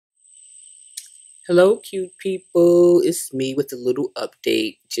Hello, cute people. It's me with a little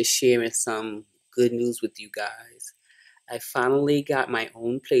update, just sharing some good news with you guys. I finally got my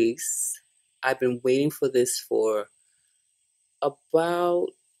own place. I've been waiting for this for about,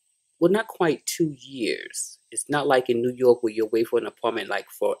 well, not quite 2 years. It's not like in New York where you wait for an apartment like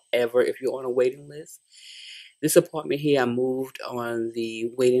forever if you're on a waiting list. This apartment here, I moved on the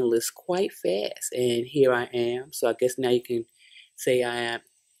waiting list quite fast, and here I am. So I guess now you can say I am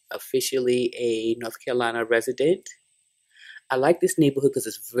officially a North Carolina resident. I like this neighborhood because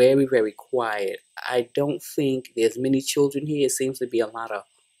it's very, very quiet. I don't think there's many children here. It seems to be a lot of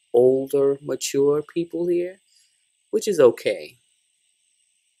older, mature people here, which is okay,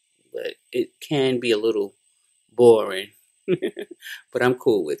 but it can be a little boring. But I'm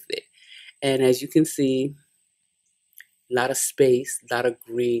cool with it. And as you can see, a lot of space, a lot of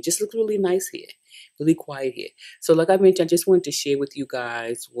green. Just looks really nice here. Really quiet here. So like I mentioned, I just wanted to share with you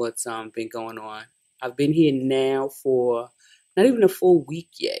guys what's been going on. I've been here now for not even a full week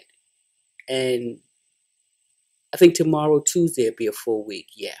yet. And I think tomorrow, Tuesday, will be a full week.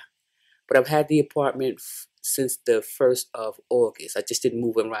 Yeah. But I've had the apartment since the 1st of August. I just didn't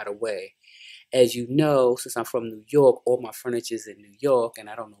move in right away. As you know, since I'm from New York, all my furniture is in New York, and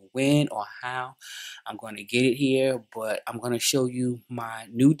I don't know when or how I'm going to get it here, but I'm going to show you my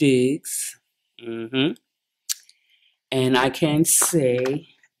new digs. And I can say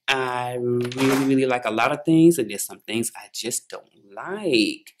I really, really like a lot of things, and there's some things I just don't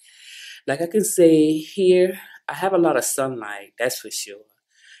like. Like I can say here, I have a lot of sunlight, that's for sure.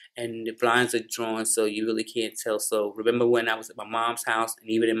 And the blinds are drawn, so you really can't tell. So remember when I was at my mom's house, and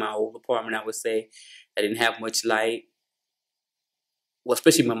even in my old apartment, I would say I didn't have much light. Well,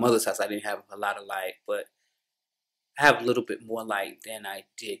 especially my mother's house, I didn't have a lot of light, but I have a little bit more light than I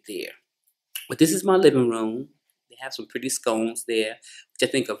did there. But this is my living room. They have some pretty scones there, which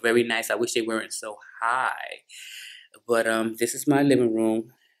I think are very nice. I wish they weren't so high. But this is my living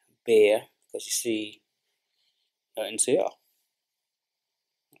room, bare, because you see, nothing's here.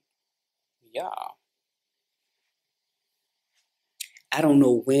 Yeah. I don't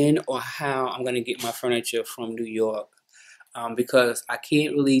know when or how I'm gonna get my furniture from New York, because I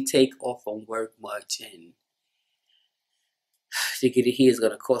can't really take off from work much, and to get it here is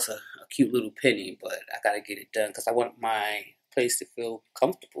gonna cost a cute little penny. But I gotta get it done because I want my place to feel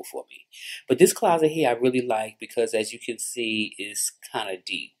comfortable for me. But this closet here I really like because, as you can see, is kind of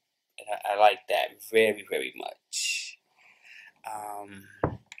deep, and I like that very, very much. Um,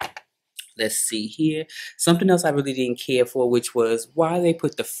 let's see here. Something else I really didn't care for, which was why they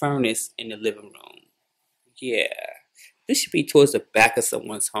put the furnace in the living room. Yeah, this should be towards the back of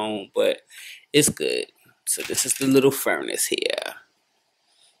someone's home, but it's good. So this is the little furnace here.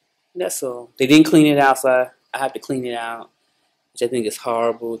 That's all. They didn't clean it out, so I have to clean it out, which I think is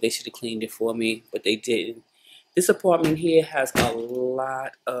horrible. They should have cleaned it for me, but they didn't. This apartment here has a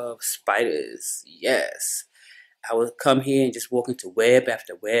lot of spiders. Yes. I would come here and just walk into web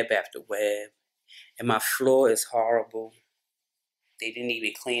after web after web. And my floor is horrible. They didn't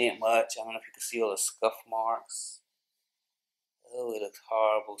even clean it much. I don't know if you can see all the scuff marks. Oh, it looks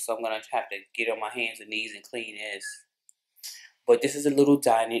horrible. So I'm going to have to get on my hands and knees and clean this. But this is a little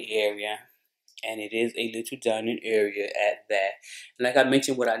dining area. And it is a little dining area at that. And like I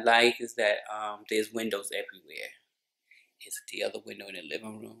mentioned, what I like is that there's windows everywhere. Here's the other window in the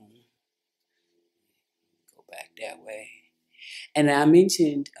living room. Go back that way. And I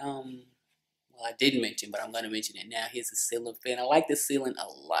mentioned, well, I didn't mention, but I'm going to mention it now. Here's a ceiling fan. I like the ceiling a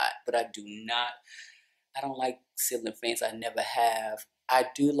lot, but I don't like ceiling fans. I never have. I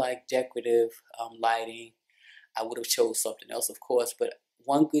do like decorative lighting. I would have chose something else, of course, but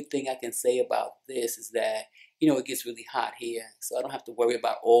one good thing I can say about this is that, it gets really hot here, so I don't have to worry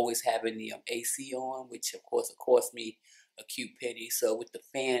about always having the AC on, which of course will cost me a cute penny. So with the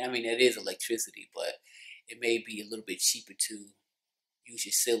fan, I mean, it is electricity, but it may be a little bit cheaper to use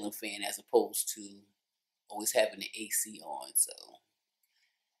your ceiling fan as opposed to always having the AC on. So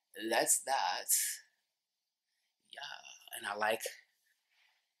that's that. Yeah, and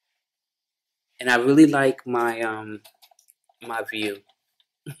I really like my view.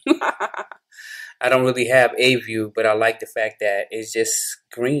 I don't really have a view, but I like the fact that it's just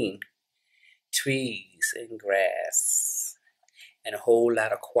green, trees and grass, and a whole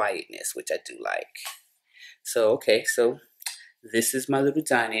lot of quietness, which I do like. So okay, so this is my little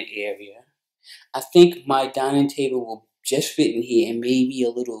dining area. I think my dining table will just fit in here, and maybe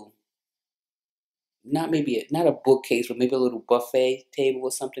a little, not a bookcase, but maybe a little buffet table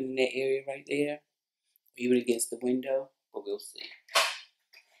or something in that area right there, even against the window. But we'll see.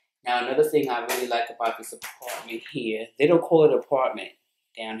 Now, another thing I really like about this apartment here, they don't call it an apartment.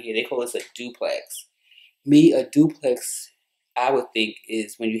 down here. They call this a duplex. Me, a duplex, I would think,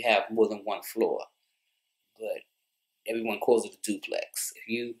 is when you have more than one floor. But everyone calls it a duplex. If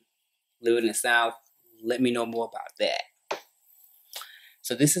you live in the South, let me know more about that.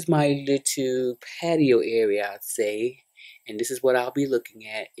 So this is my little patio area, I'd say. And this is what I'll be looking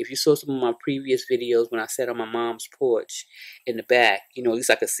at. If you saw some of my previous videos when I sat on my mom's porch in the back, you know, at least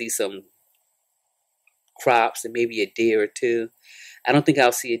I could see some crops and maybe a deer or two. I don't think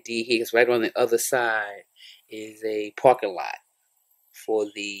I'll see a deer here because right on the other side is a parking lot for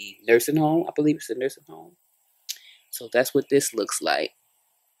the nursing home. I believe it's a nursing home. So that's what this looks like.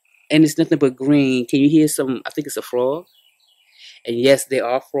 And it's nothing but green. Can you hear some? I think it's a frog. And yes, there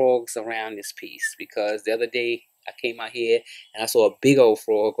are frogs around this piece because the other day I came out here and I saw a big old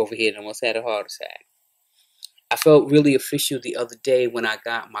frog over here and almost had a heart attack. I felt really official the other day when I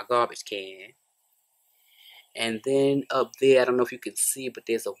got my garbage can. And then up there, I don't know if you can see, but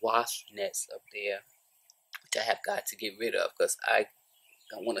there's a wasp nest up there, which I have got to get rid of because I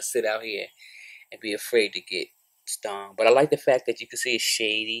don't want to sit out here and be afraid to get stung. But I like the fact that you can see it's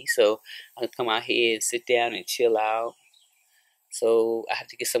shady, so I can come out here and sit down and chill out. So I have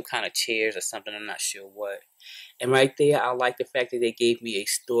to get some kind of chairs or something, I'm not sure what. And right there, I like the fact that they gave me a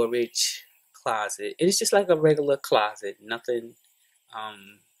storage closet. And it's just like a regular closet, nothing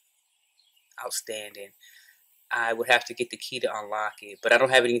outstanding. I would have to get the key to unlock it, but I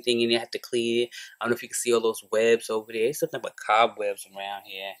don't have anything in there. I have to clean it. I don't know if you can see all those webs over there. It's nothing but cobwebs around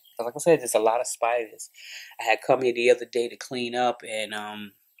here. But like I said, there's a lot of spiders. I had come here the other day to clean up, and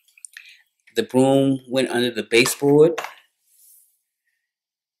the broom went under the baseboard,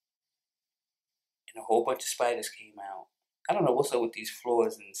 and a whole bunch of spiders came out. I don't know what's up with these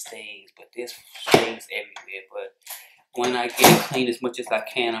floors and stains, but there's stains everywhere. But when I get it cleaned as much as I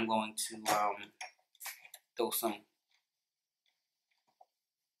can, I'm going to throw some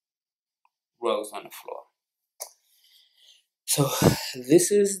rugs on the floor. So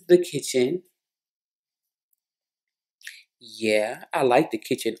this is the kitchen. Yeah, I like the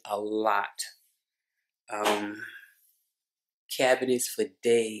kitchen a lot. Cabinets for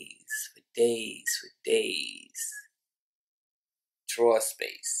days, for days, for days. Drawer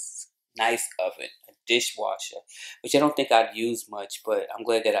space, nice oven, a dishwasher, which I don't think I'd use much, but I'm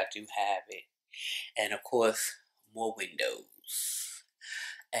glad that I do have it. And of course, more windows.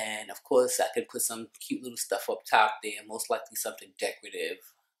 And of course, I could put some cute little stuff up top there, most likely something decorative,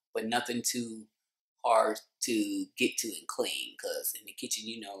 but nothing too hard to get to and clean, because in the kitchen,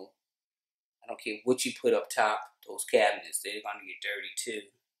 you know, I don't care what you put up top, those cabinets, they're going to get dirty too.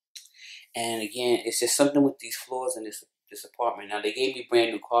 And again, it's just something with these floors in this apartment. Now, they gave me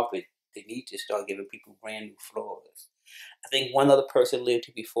brand new carpet. They need to start giving people brand new floors. I think one other person lived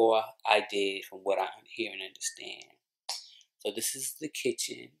here before I did, from what I hear and understand. So this is the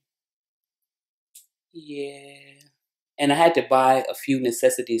kitchen. Yeah. And I had to buy a few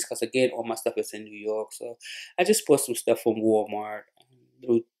necessities because, again, all my stuff is in New York. So I just bought some stuff from Walmart.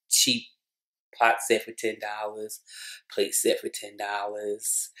 Little cheap pot set for $10, plate set for $10.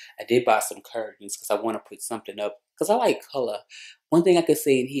 I did buy some curtains because I want to put something up because I like color. One thing I could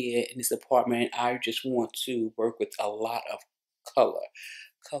say in here in this apartment, I just want to work with a lot of color.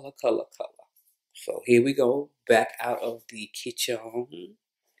 Color, color, color. So here we go, back out of the kitchen.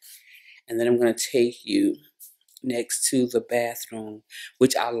 And then I'm going to take you next to the bathroom,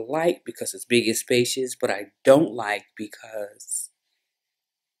 which I like because it's big and spacious, but I don't like because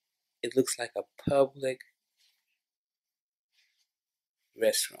it looks like a public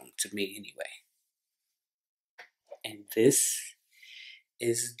restroom to me anyway. And this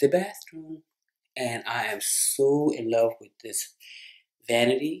is the bathroom. And I am so in love with this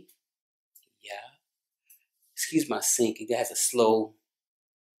vanity. Yeah. Excuse my sink. It has a slow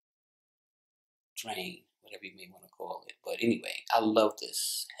drain, whatever you may want to call it. But anyway, I love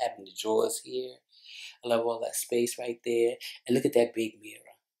this. Having the drawers here. I love all that space right there. And look at that big mirror.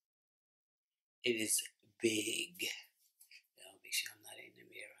 It is big. Make sure I'm not in the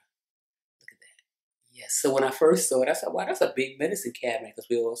mirror. Look at that. Yes. So when I first saw it, I said, wow, that's a big medicine cabinet, because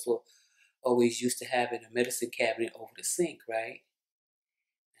we also always used to have a medicine cabinet over the sink, right?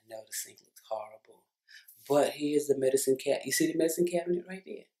 I know the sink looks horrible. But here's the medicine cabinet. You see the medicine cabinet right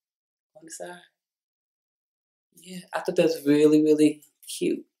there on the side? Yeah, I thought that was really, really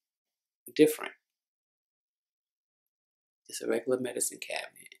cute. Different. It's a regular medicine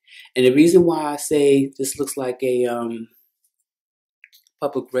cabinet. And the reason why I say this looks like a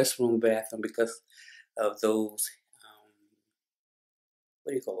public restroom bathroom, because of those,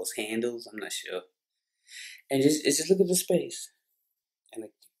 what do you call those, handles? I'm not sure. And just look at the space. And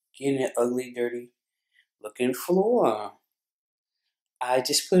again, that ugly, dirty looking floor. I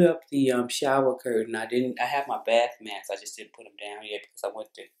just put up the shower curtain. I have my bath mats. I just didn't put them down yet because I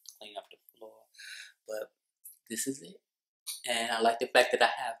went to clean up the floor. But this is it. And I like the fact that I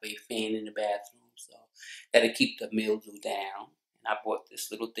have a fan in the bathroom, so that'll keep the mildew down. And I bought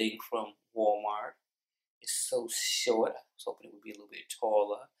this little thing from Walmart. It's so short. I was hoping it would be a little bit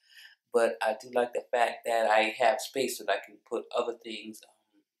taller. But I do like the fact that I have space so that I can put other things.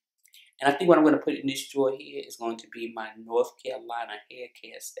 And I think what I'm going to put in this drawer here is going to be my North Carolina hair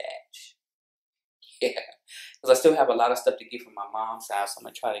care stash. Yeah, because I still have a lot of stuff to get from my mom's house. I'm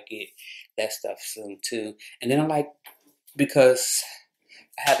going to try to get that stuff soon too. And then I like, because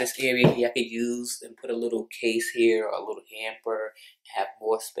I have this area here I could use and put a little case here or a little hamper and have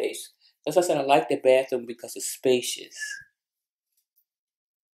more space. As I said, I like the bathroom because it's spacious.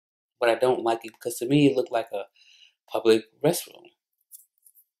 But I don't like it because to me it looked like a public restroom.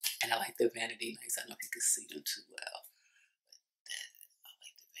 And I like the vanity lights. I don't know if you can see them too well. But I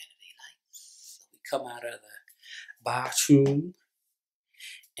like the vanity lights. So we come out of the bathroom,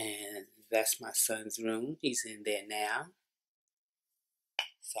 and that's my son's room. He's in there now.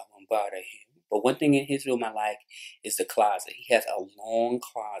 So I won't bother him. But one thing in his room I like is the closet. He has a long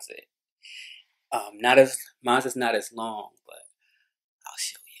closet. Mine's is not as long, but I'll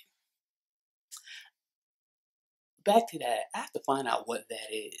show you. Back to that, I have to find out what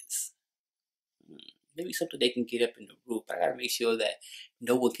that is. Maybe something they can get up in the roof. I gotta make sure that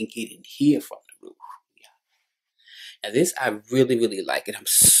no one can get in here from the roof. Yeah. Now this I really, really like it. I'm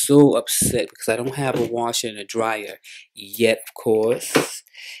so upset because I don't have a washer and a dryer yet, of course.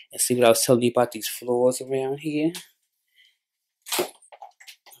 And see what I was telling you about these floors around here? Okay,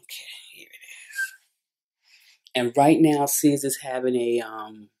 here it is. And right now, Sears is having a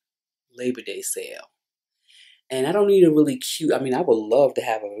Labor Day sale. And I don't need a really cute, I mean, I would love to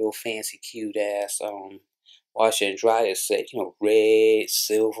have a real fancy, cute ass washer and dryer set, you know, red,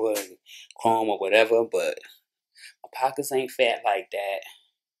 silver, and chrome or whatever, but my pockets ain't fat like that.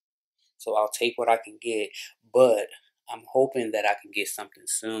 So I'll take what I can get, but I'm hoping that I can get something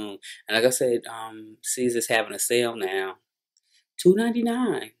soon. And like I said, Caesar's having a sale now.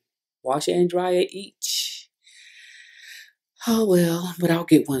 $2.99. Washer and dryer each. Oh well, but I'll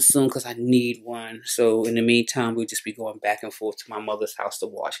get one soon because I need one. So in the meantime, we'll just be going back and forth to my mother's house to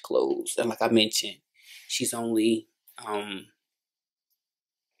wash clothes. And like I mentioned, she's only 4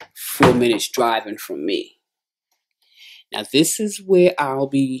 minutes driving from me. Now this is where I'll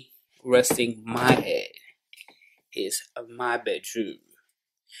be resting my head. Is my bedroom.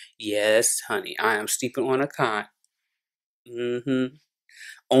 Yes, honey, I am sleeping on a cot.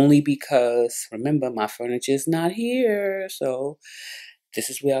 Only because, remember, my furniture is not here. So this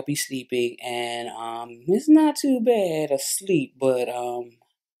is where I'll be sleeping. And it's not too bad asleep, but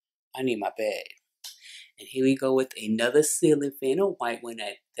I need my bed. And here we go with another ceiling fan, a white one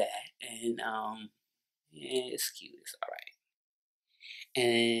at that. And yeah, it's cute. It's all right.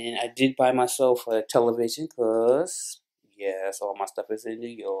 And I did buy myself a television because, yes, all my stuff is in New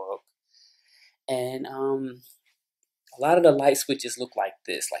York. And a lot of the light switches look like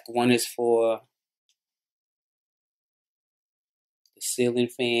this. Like one is for the ceiling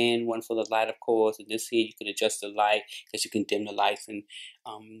fan, one for the light, of course. And this here, you can adjust the light because you can dim the lights. And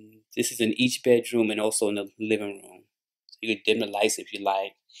this is in each bedroom and also in the living room. So you can dim the lights if you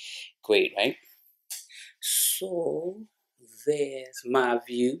like. Great, right? So there's my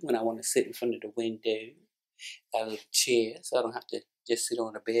view when I want to sit in front of the window. Got a little chair so I don't have to just sit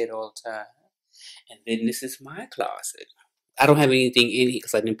on the bed all the time. And then this is my closet. I don't have anything in here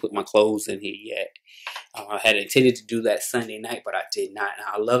because I didn't put my clothes in here yet. I had intended to do that Sunday night, but I did not. And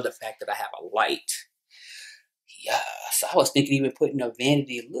I love the fact that I have a light. Yeah, so I was thinking even putting a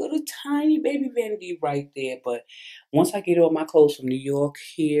vanity, a little tiny baby vanity right there. But once I get all my clothes from New York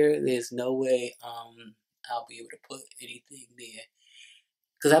here, there's no way I'll be able to put anything there.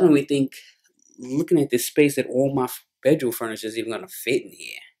 Because I don't even think, looking at this space, that all my bedroom furniture is even going to fit in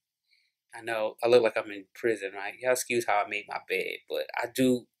here. I know I look like I'm in prison, right? Y'all excuse how I made my bed, but I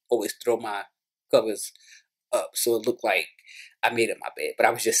do always throw my covers up so it looked like I made it my bed, but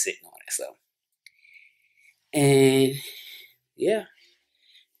I was just sitting on it. So, and yeah,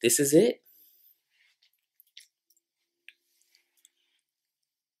 this is it.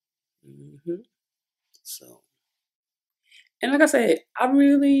 So, and like I said,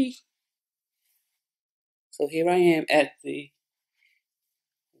 so here I am at the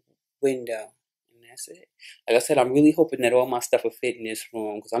window. And that's it. Like I said, I'm really hoping that all my stuff will fit in this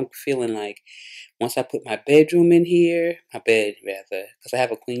room because I'm feeling like once I put my bedroom in here, my bed rather, because I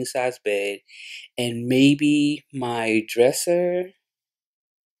have a queen size bed, and maybe my dresser.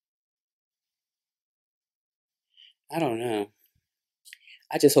 I don't know.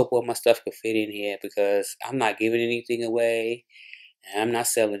 I just hope all my stuff could fit in here because I'm not giving anything away and I'm not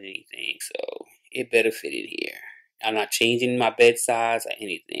selling anything. So it better fit in here. I'm not changing my bed size or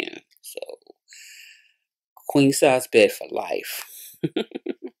anything. So queen size bed for life.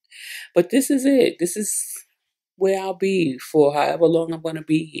 But this is it. This is where I'll be for however long I'm gonna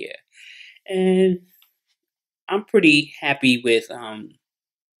be here. And I'm pretty happy with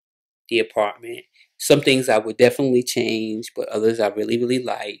the apartment. Some things I would definitely change, but others I really, really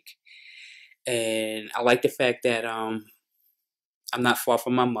like. And I like the fact that I'm not far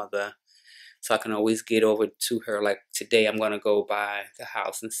from my mother, so I can always get over to her. Like today, I'm gonna go by the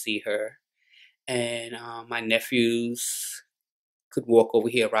house and see her. And my nephews could walk over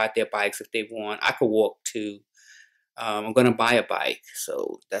here, ride their bikes if they want. I could walk too. I'm gonna buy a bike,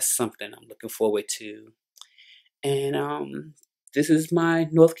 so that's something I'm looking forward to. And this is my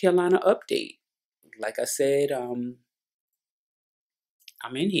North Carolina update. Like I said, I'm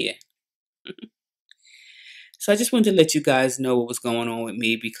in here. So I just wanted to let you guys know what was going on with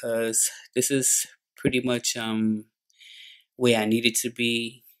me because this is pretty much where I needed to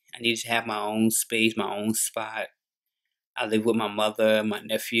be. I needed to have my own space, my own spot. I live with my mother, my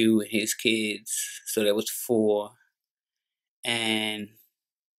nephew, and his kids. So there was four. And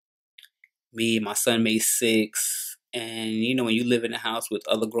me and my son made six. And you know, when you live in a house with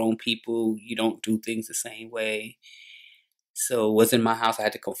other grown people, you don't do things the same way. So it wasn't my house. I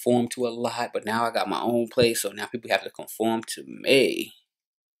had to conform to a lot, but now I got my own place. So now people have to conform to me.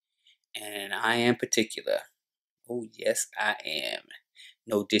 And I am particular. Oh, yes, I am.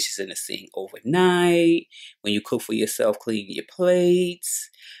 No dishes in the sink overnight. When you cook for yourself, clean your plates.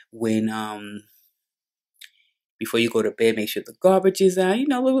 When before you go to bed, make sure the garbage is out. You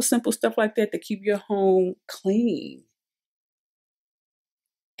know, little simple stuff like that to keep your home clean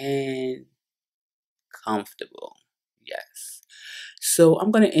and comfortable. Yes. So I'm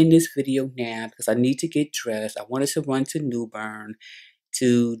going to end this video now because I need to get dressed. I wanted to run to New Bern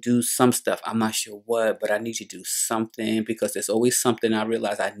to do some stuff. I'm not sure what, but I need to do something because there's always something I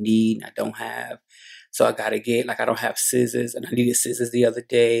realize I need and I don't have. So I gotta get, like, I don't have scissors, and I needed scissors the other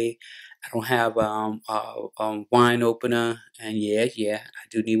day. I don't have wine opener, and yeah, I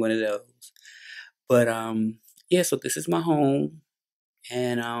do need one of those. But yeah, so this is my home,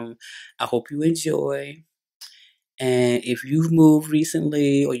 and I hope you enjoy. And if you've moved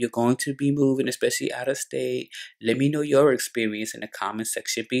recently or you're going to be moving, especially out of state, let me know your experience in the comment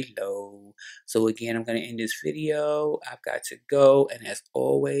section below. So again, I'm going to end this video. I've got to go. And as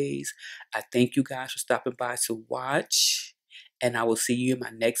always, I thank you guys for stopping by to watch. And I will see you in my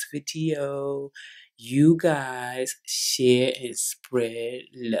next video. You guys share and spread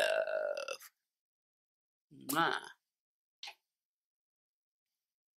love. Mwah.